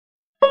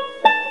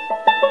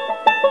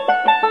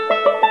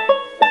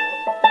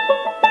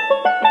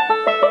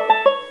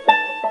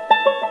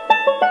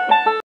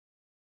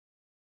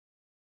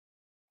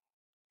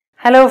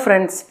Hello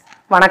friends,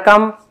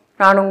 வணக்கம்.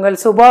 நான் உங்கள்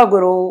சுபா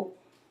குரு.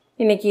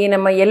 இன்னைக்கு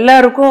நம்ம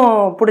எல்லாருக்கும்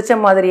பிடிச்ச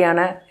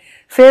மாதிரியான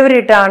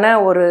ஃபேவரட்டான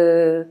ஒரு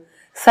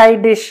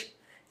சைட் டிஷ்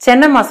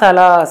சென்னா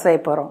மசாலா செய்ய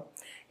போறோம்.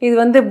 இது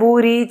வந்து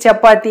பூரி,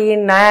 சப்பாத்தி,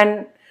 நான்,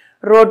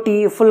 ரோட்டி,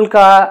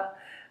 ஃபுல்கா,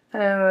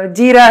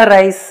 ஜீரா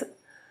ரைஸ்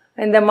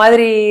இந்த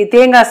மாதிரி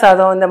தேங்காய்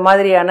சாதம் இந்த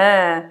மாதிரியான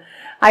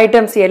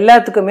ஐட்டம்ஸ்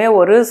எல்லாத்துக்குமே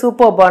ஒரு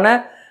சூப்பர்பான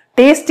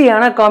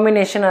டேஸ்டியான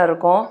காம்பினேஷனாக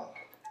இருக்கும்.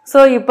 ஸோ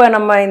இப்போ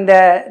நம்ம இந்த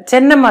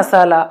சென்னா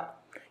மசாலா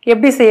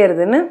எப்படி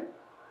செய்யறதுன்னு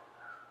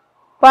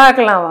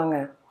பார்க்கலாம் வாங்க.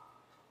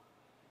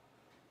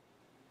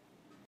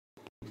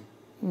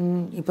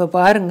 இப்போ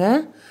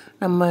பாருங்கள்,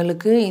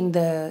 நம்மளுக்கு இந்த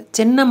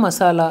சென்னா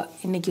மசாலா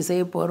இன்றைக்கி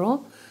செய்ய போகிறோம்.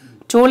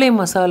 சோலை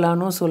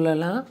மசாலான்னு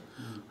சொல்லலாம்.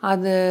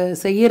 அதை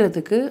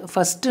செய்யறதுக்கு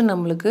ஃபஸ்ட்டு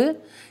நம்மளுக்கு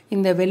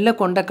இந்த வெள்ளை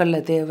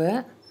கொண்டக்கடலை தேவை.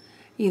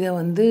 இதை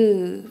வந்து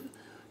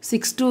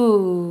 6 to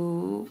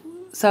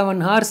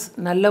 7 hours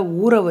நல்லா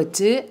ஊற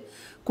வச்சு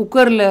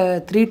குக்கரில்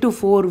 3 to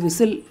 4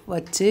 விசில்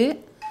வச்சு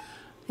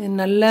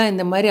நல்லா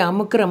இந்த மாதிரி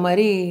அமுக்கிற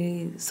மாதிரி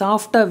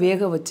சாஃப்டாக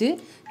வேக வச்சு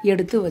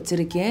எடுத்து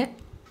வச்சுருக்கேன்.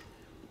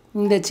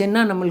 இந்த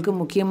சென்னா நம்மளுக்கு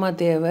முக்கியமாக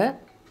தேவை.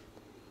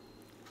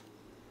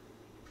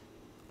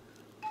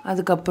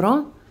 அதுக்கப்புறம்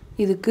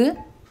இதுக்கு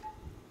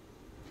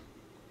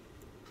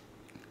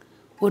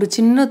ஒரு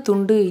சின்ன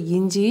துண்டு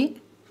இஞ்சி,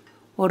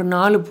 ஒரு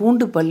 4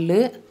 பூண்டு பல்,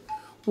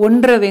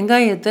 1.5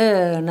 வெங்காயத்தை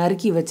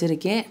நறுக்கி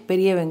வச்சுருக்கேன்,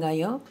 பெரிய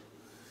வெங்காயம்,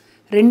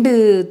 2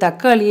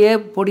 தக்காளியை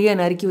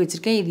பொடியாக நறுக்கி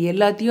வச்சுருக்கேன். இது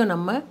எல்லாத்தையும்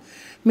நம்ம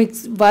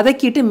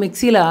வதக்கிட்டு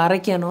மிக்சியில்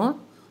அரைக்கணும்.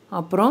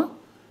 அப்புறம்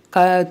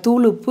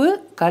தூளுப்பு,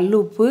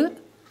 கல்லுப்பு,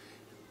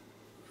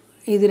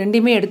 இது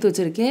ரெண்டுமே எடுத்து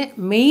வச்சுருக்கேன்.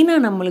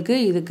 மெயினாக நம்மளுக்கு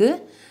இதுக்கு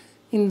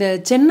இந்த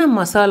சென்னா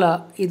மசாலா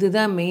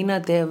இதுதான்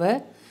மெயினாக தேவை.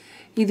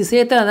 இது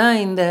சேர்த்தா தான்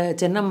இந்த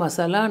சென்னா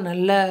மசாலா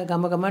நல்ல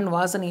கமகமன்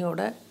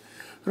வாசனையோட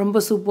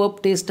ரொம்ப சூப்பர்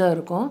டேஸ்ட்டாக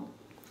இருக்கும்.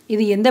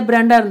 இது எந்த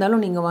பிராண்டாக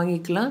இருந்தாலும் நீங்கள்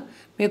வாங்கிக்கலாம்.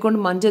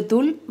 மேற்கொண்டு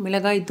மஞ்சத்தூள்,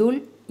 மிளகாய்த்தூள்,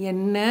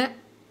 எண்ணெய்,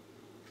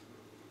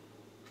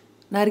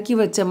 நறுக்கி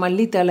வச்ச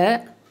மல்லித்தலை,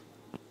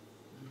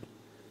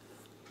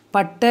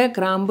 பட்டை,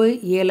 கிராம்பு,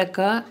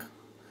 ஏலக்காய்,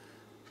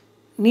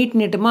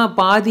 நீட்டமாக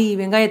பாதி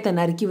வெங்காயத்தை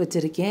நறுக்கி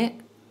வச்சுருக்கேன்,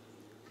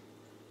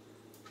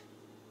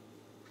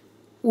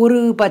 ஒரு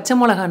பச்சை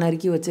மிளகா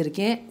நறுக்கி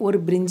வச்சுருக்கேன், ஒரு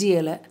பிரிஞ்சி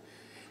இலை.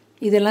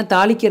 இதெல்லாம்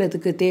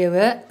தாளிக்கிறதுக்கு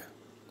தேவை.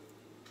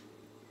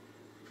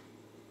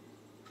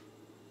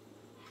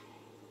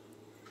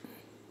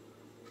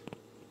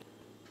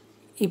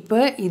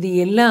 இப்போ இது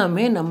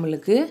எல்லாமே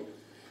நம்மளுக்கு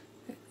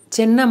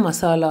சென்னா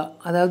மசாலா,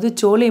 அதாவது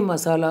சோலை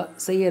மசாலா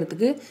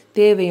செய்யறதுக்கு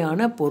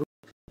தேவையான பொருள்.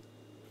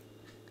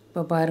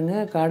 இப்போ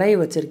பாருங்கள், கடாய்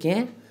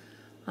வச்சுருக்கேன்.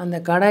 அந்த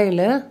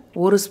கடாயில்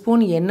 1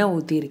 ஸ்பூன் எண்ணெய்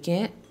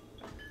ஊற்றிருக்கேன்.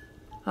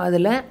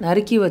 அதில்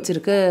நறுக்கி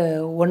வச்சுருக்க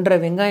 1.5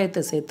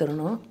 வெங்காயத்தை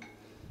சேர்த்துடணும்.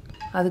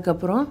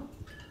 அதுக்கப்புறம்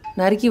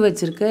நறுக்கி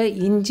வச்சுருக்க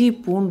இஞ்சி,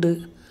 பூண்டு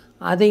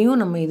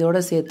அதையும் நம்ம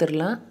இதோட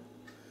சேர்த்துடலாம்.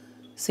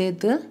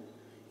 சேர்த்து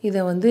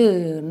இதை வந்து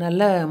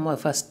நல்லா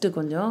ஃபஸ்ட்டு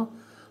கொஞ்சம்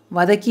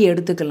வதக்கி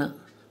எடுத்துக்கலாம்.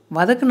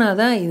 வதக்குனா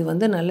தான் இது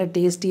வந்து நல்ல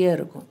டேஸ்டியாக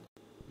இருக்கும்.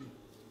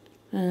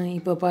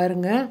 இப்போ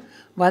பாருங்கள்,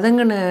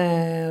 வதங்கின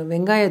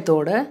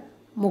வெங்காயத்தோட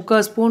 3/4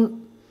 ஸ்பூன்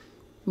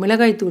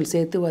மிளகாய்த்தூள்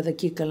சேர்த்து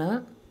வதக்கிக்கலாம்.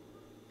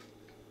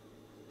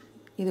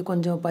 இது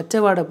கொஞ்சம்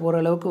பச்சை வாடை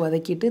போகிற அளவுக்கு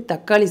வதக்கிட்டு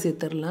தக்காளி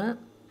சேர்த்துடலாம்.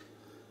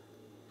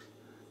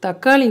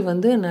 தக்காளி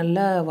வந்து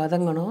நல்லா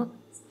வதங்கணும்,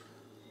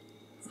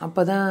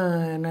 அப்போ தான்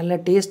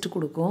நல்ல டேஸ்ட்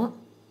கொடுக்கும்.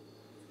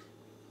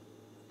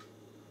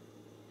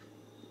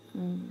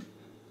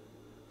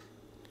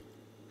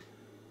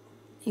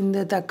 இந்த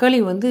தக்காளி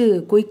வந்து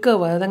குயிக்காக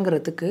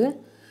வதங்கிறதுக்கு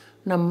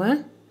நம்ம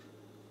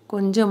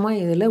கொஞ்சமாக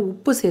இதில்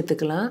உப்பு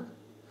சேர்த்துக்கலாம்.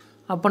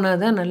 அப்போனா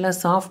தான் நல்லா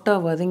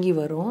சாஃப்டாக வதங்கி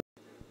வரும்.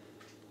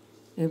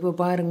 இப்போ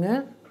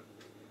பாருங்கள்,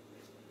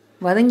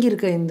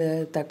 வதங்கியிருக்க இந்த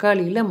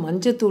தக்காளியில்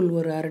மஞ்சத்தூள்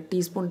ஒரு 1/2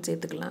 டீஸ்பூன்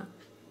சேர்த்துக்கலாம்.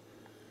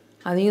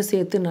 அதையும்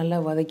சேர்த்து நல்லா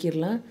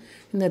வதக்கிடலாம்.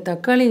 இந்த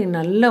தக்காளி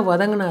நல்லா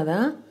வதங்கினா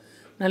தான்,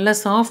 நல்லா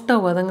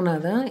சாஃப்டாக வதங்கினா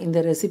தான் இந்த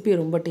ரெசிபி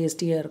ரொம்ப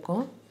டேஸ்டியாக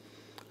இருக்கும்.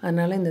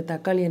 அதனால் இந்த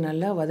தக்காளியை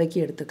நல்லா வதக்கி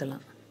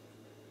எடுத்துக்கலாம்.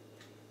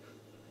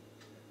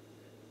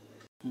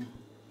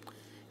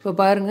 இப்போ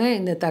பாருங்கள்,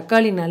 இந்த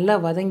தக்காளி நல்லா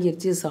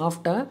வதங்கிடுச்சு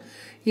சாஃப்டாக.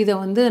 இதை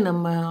வந்து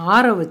நம்ம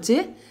ஆற வச்சு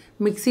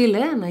மிக்சியில்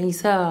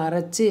நைஸாக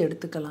அரைச்சி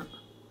எடுத்துக்கலாம்.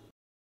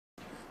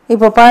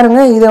 இப்போ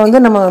பாருங்கள், இதை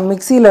வந்து நம்ம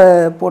மிக்சியில்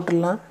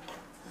போட்டுடலாம்.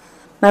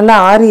 நல்லா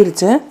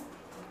ஆறிடுச்சு.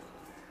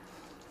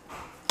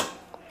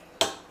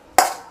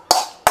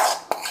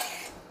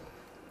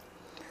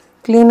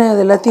 க்ளீனாக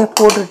இது எல்லாத்தையும்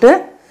போட்டுட்டு,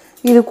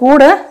 இது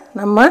கூட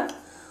நம்ம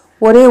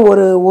ஒரே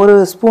ஒரு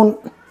ஸ்பூன்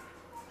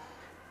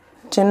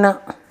சென்னா,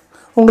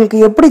 உங்களுக்கு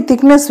எப்படி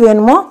திக்னஸ்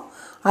வேணுமோ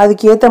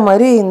அதுக்கு ஏற்ற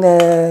மாதிரி இந்த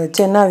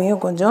சென்னாவையும்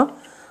கொஞ்சம்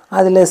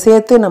அதில்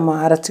சேர்த்து நம்ம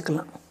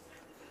அரைச்சிக்கலாம்.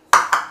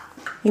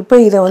 இப்போ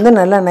இதை வந்து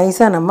நல்லா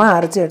நைஸாக நம்ம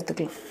அரைச்சி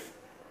எடுத்துக்கலாம்.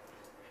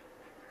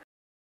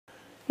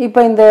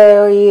 இப்போ இந்த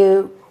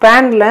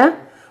பேனில்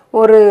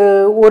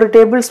ஒரு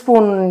டேபிள்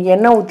ஸ்பூன்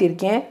எண்ணெய்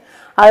ஊற்றிருக்கேன்.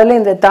 அதில்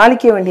இந்த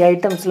தாளிக்க வேண்டிய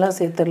ஐட்டம்ஸ்லாம்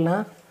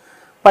சேர்த்துடலாம்.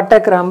 பட்டை,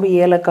 கிராம்பு,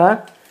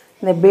 ஏலக்காய்,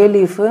 இந்த பே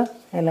லீஃபு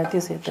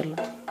எல்லாத்தையும்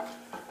சேர்த்துடலாம்.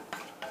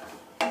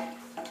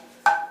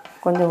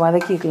 கொஞ்சம்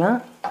வதக்கிக்கலாம்.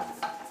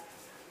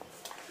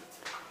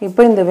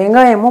 இப்போ இந்த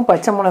வெங்காயமும்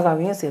பச்சை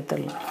மிளகாவையும்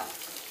சேர்த்துடலாம்.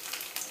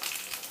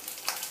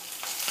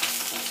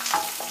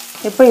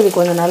 இப்போ இது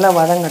கொஞ்சம் நல்லா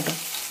வதங்கட்டும்.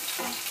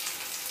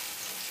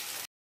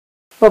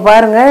 இப்போ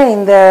பாருங்கள்,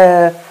 இந்த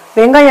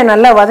வெங்காயம்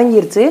நல்லா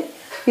வதங்கிருச்சு.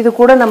 இது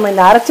கூட நம்ம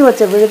இந்த அரைச்சி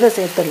வச்ச விழுதை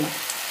சேர்த்துடலாம்.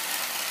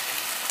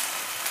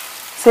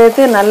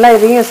 சேர்த்து நல்லா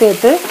இதையும்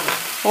சேர்த்து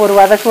ஒரு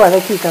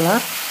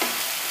வதக்கிக்கலாம்.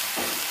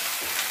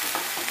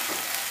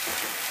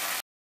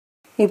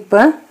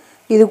 இப்போ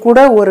இது கூட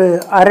ஒரு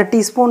அரை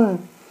டீஸ்பூன்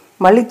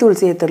மல்லித்தூள்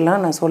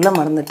சேர்த்துடலாம். நான் சொல்ல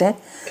மறந்துட்டேன்.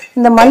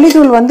 இந்த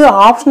மல்லித்தூள் வந்து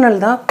ஆப்ஷனல்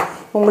தான்.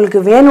 உங்களுக்கு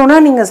வேணும்னா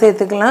நீங்கள்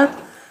சேர்த்துக்கலாம்,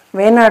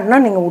 வேணாட்னா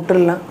நீங்கள்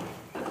விட்டுடலாம்.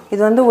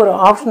 இது வந்து ஒரு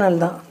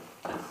ஆப்ஷனல் தான்.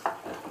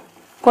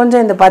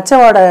 கொஞ்சம் இந்த பச்சை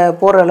வாடை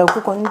போகிற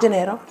அளவுக்கு கொஞ்சம்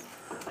நேரம்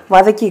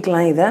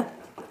வதக்கிக்கலாம் இதை.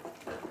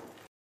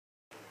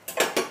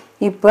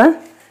 இப்போ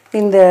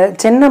இந்த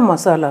சென்னை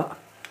மசாலா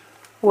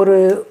ஒரு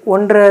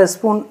 1.5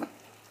 ஸ்பூன்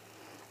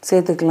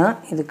சேர்த்துக்கலாம்.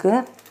 இதுக்கு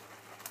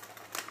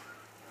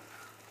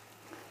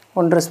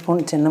 1.5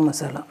 ஸ்பூன் சென்னை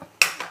மசாலா.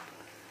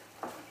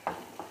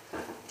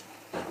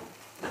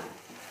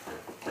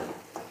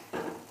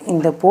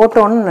 இந்த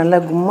போட்டோன்னு நல்லா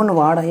கும்முன்னு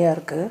வாடையாக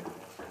இருக்குது.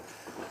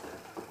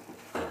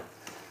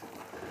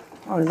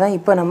 அவ்வளோதான்.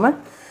 இப்போ நம்ம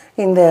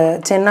இந்த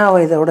சென்னாவை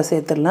இதோட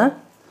சேர்த்துடலாம்.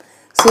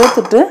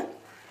 சேர்த்துட்டு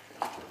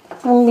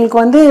உங்களுக்கு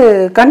வந்து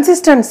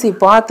கன்சிஸ்டன்சி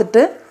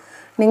பார்த்துட்டு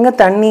நீங்கள்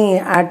தண்ணி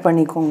ஆட்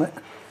பண்ணிக்கோங்க.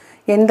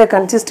 எந்த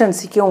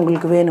கன்சிஸ்டன்சிக்கு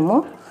உங்களுக்கு வேணுமோ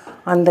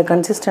அந்த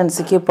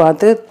கன்சிஸ்டன்சிக்கு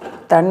பார்த்து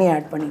தண்ணி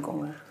ஆட்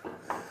பண்ணிக்கோங்க.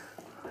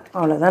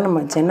 அவ்வளோதான்,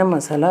 நம்ம சென்னை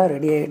மசாலா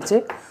ரெடி ஆகிடுச்சு.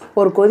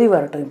 ஒரு கொதி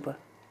வரட்டும். இப்போ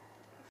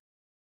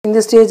இந்த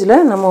ஸ்டேஜில்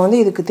நம்ம வந்து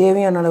இதுக்கு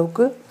தேவையான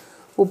அளவுக்கு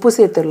உப்பு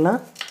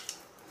சேர்த்துடலாம்.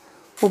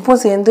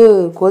 உப்பும் சேர்ந்து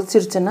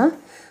கொதிச்சிருச்சுன்னா,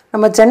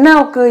 நம்ம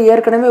சென்னாவுக்கு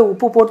ஏற்கனவே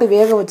உப்பு போட்டு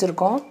வேக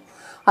வச்சுருக்கோம்.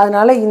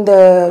 அதனால் இந்த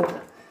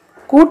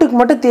கூட்டுக்கு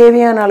மட்டும்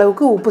தேவையான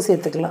அளவுக்கு உப்பு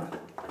சேர்த்துக்கலாம்.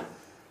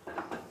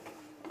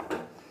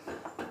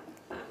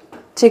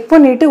 செக்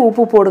பண்ணிவிட்டு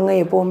உப்பு போடுங்க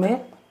எப்போவுமே.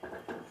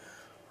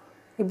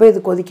 இப்போ இது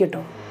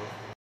கொதிக்கட்டும்.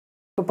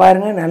 இப்போ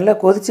பாருங்கள், நல்லா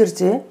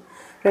கொதிச்சிருச்சு,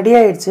 ரெடி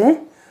ஆகிடுச்சு.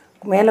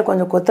 மேலே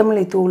கொஞ்சம்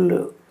கொத்தமல்லி தூள்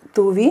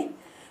தூவி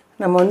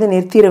நம்ம வந்து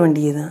நிறுத்திட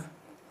வேண்டியதுதான்.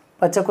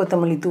 பச்சை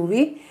கொத்தமல்லி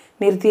தூவி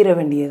நிறுத்திட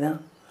வேண்டியதுதான்.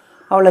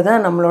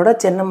 அவ்வளோதான், நம்மளோட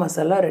சென்னை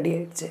மசாலா ரெடி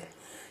ஆகிடுச்சு.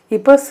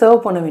 இப்போ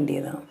சர்வ் பண்ண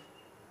வேண்டியதுதான்.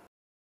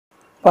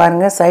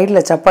 பாருங்கள்,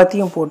 சைடில்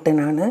சப்பாத்தியும்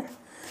போட்டேன் நான்.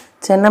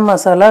 சென்னை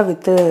மசாலா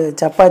வித்து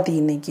சப்பாத்தி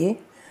இன்றைக்கி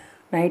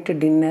நைட்டு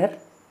டின்னர்.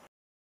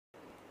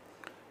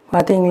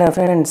 பார்த்தீங்களா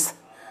ஃப்ரெண்ட்ஸ்,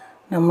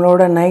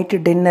 நம்மளோட night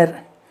dinner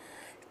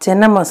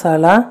Chennai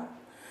masala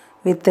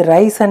with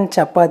rice and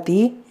chapati,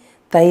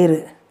 தயிர்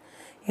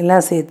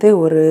எல்லாம் சேர்த்து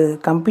ஒரு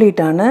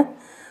கம்ப்ளீட்டான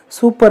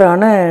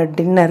சூப்பரான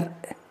டின்னர்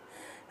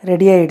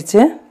ரெடி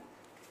ஆகிடுச்சு.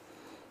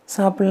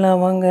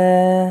 சாப்பிட்லாம் வாங்க.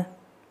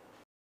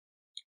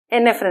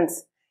 என்ன ஃப்ரெண்ட்ஸ்,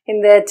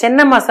 இந்த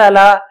சென்னை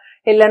மசாலா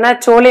இல்லைன்னா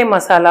சோலே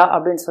மசாலா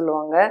அப்படின்னு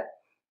சொல்லுவாங்க.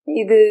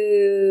 இது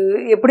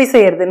எப்படி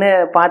செய்கிறதுன்னு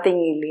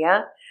பார்த்தீங்க இல்லையா?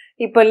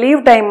 இப்போ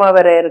லீவ் டைம்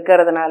வேறு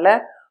இருக்கிறதுனால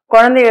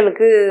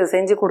குழந்தைகளுக்கு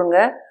செஞ்சு கொடுங்க,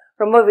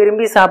 ரொம்ப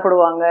விரும்பி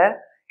சாப்பிடுவாங்க.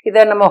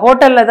 இதை நம்ம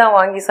ஹோட்டலில் தான்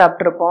வாங்கி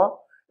சாப்பிட்ருப்போம்.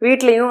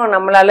 வீட்லேயும்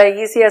நம்மளால்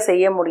ஈஸியாக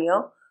செய்ய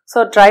முடியும். ஸோ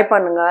ட்ரை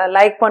பண்ணுங்கள்,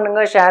 லைக்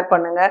பண்ணுங்கள், ஷேர்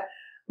பண்ணுங்கள்.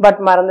 பட்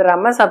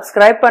மறந்துடாமல்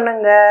சப்ஸ்கிரைப்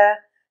பண்ணுங்கள்.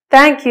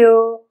 தேங்க்யூ.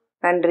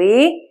 நன்றி,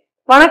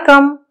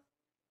 வணக்கம்.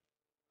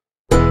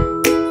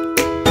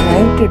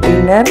 நைட்டு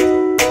டின்னர்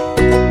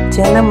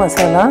சென்னை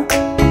மசாலா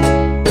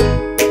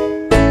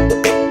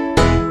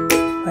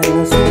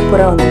பாருங்கள்,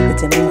 சூப்பராக வந்திருக்கு.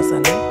 சென்னை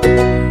மசாலா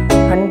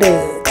அண்டு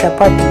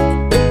சப்பாத்தி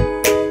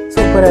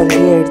சூப்பராக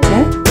ரெடி ஆகிடுச்சு.